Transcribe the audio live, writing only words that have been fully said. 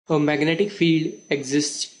A magnetic field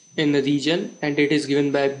exists in a region and it is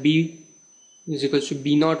given by B is equals to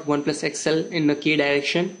B naught 1 plus XL in the K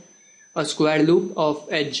direction. A square loop of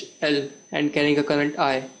edge L and carrying a current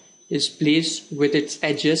I is placed with its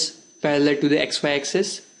edges parallel to the XY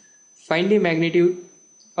axis. Find the magnitude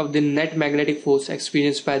of the net magnetic force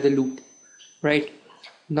experienced by the loop. Right,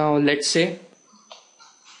 now let's say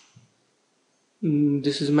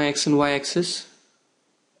this is my X and Y axis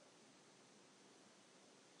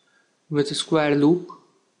with a square loop.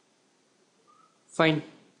 Find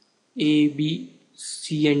A, B,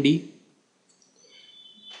 C and D,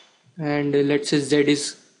 and let's say Z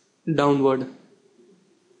is downward,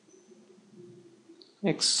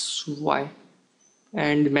 X, Y,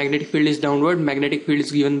 and magnetic field is downward. Magnetic field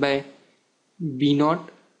is given by B naught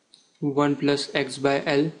 1 plus X by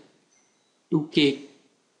L to K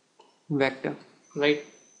vector. Right,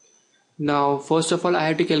 now first of all I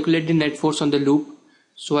have to calculate the net force on the loop,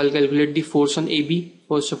 so I'll calculate the force on AB.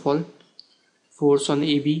 First of all, force on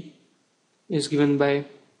AB is given by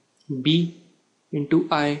B into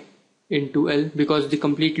I into L, because the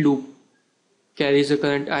complete loop carries a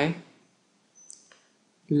current I,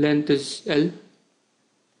 length is L,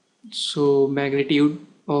 so magnitude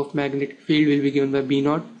of magnetic field will be given by B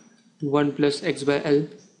naught 1 plus X by L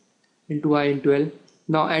into I into L.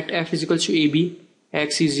 Now at F is equals to AB,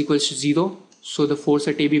 X is equals to 0, so the force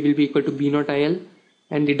at AB will be equal to B naught IL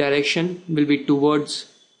and the direction will be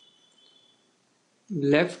towards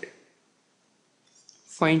left.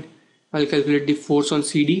 Fine, I'll calculate the force on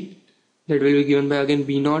CD, that will be given by again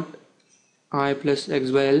B naught I plus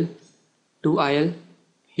X by L to IL.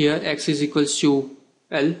 Here X is equals to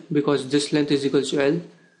L because this length is equals to L,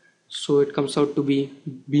 so it comes out to be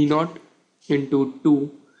B naught into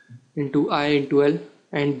 2 into I into L,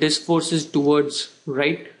 and this force is towards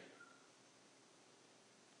right.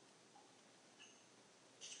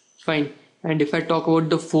 Fine, and if I talk about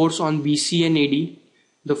the force on BC and AD,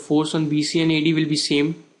 the force on BC and AD will be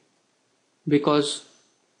same, because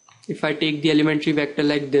if I take the elementary vector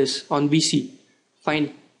like this on BC,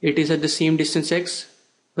 fine, it is at the same distance X,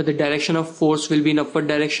 but the direction of force will be in upward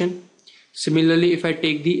direction. Similarly, if I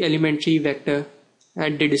take the elementary vector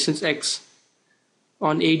at the distance X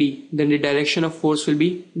on AD, then the direction of force will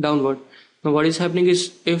be downward. Now what is happening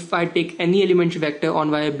is, if I take any elementary vector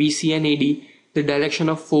on via BC and AD, the direction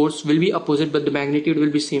of force will be opposite but the magnitude will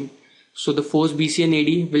be same. So the force BC and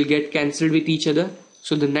AD will get cancelled with each other,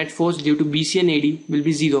 so the net force due to BC and AD will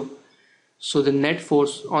be 0. So the net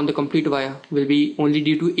force on the complete wire will be only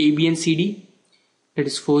due to AB and CD, that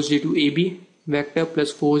is force due to AB vector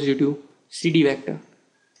plus force due to CD vector.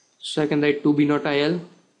 So I can write 2 B naught IL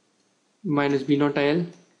minus B naught IL,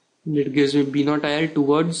 and it gives me B naught IL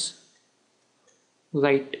towards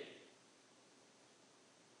right.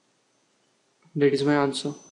 That is my answer.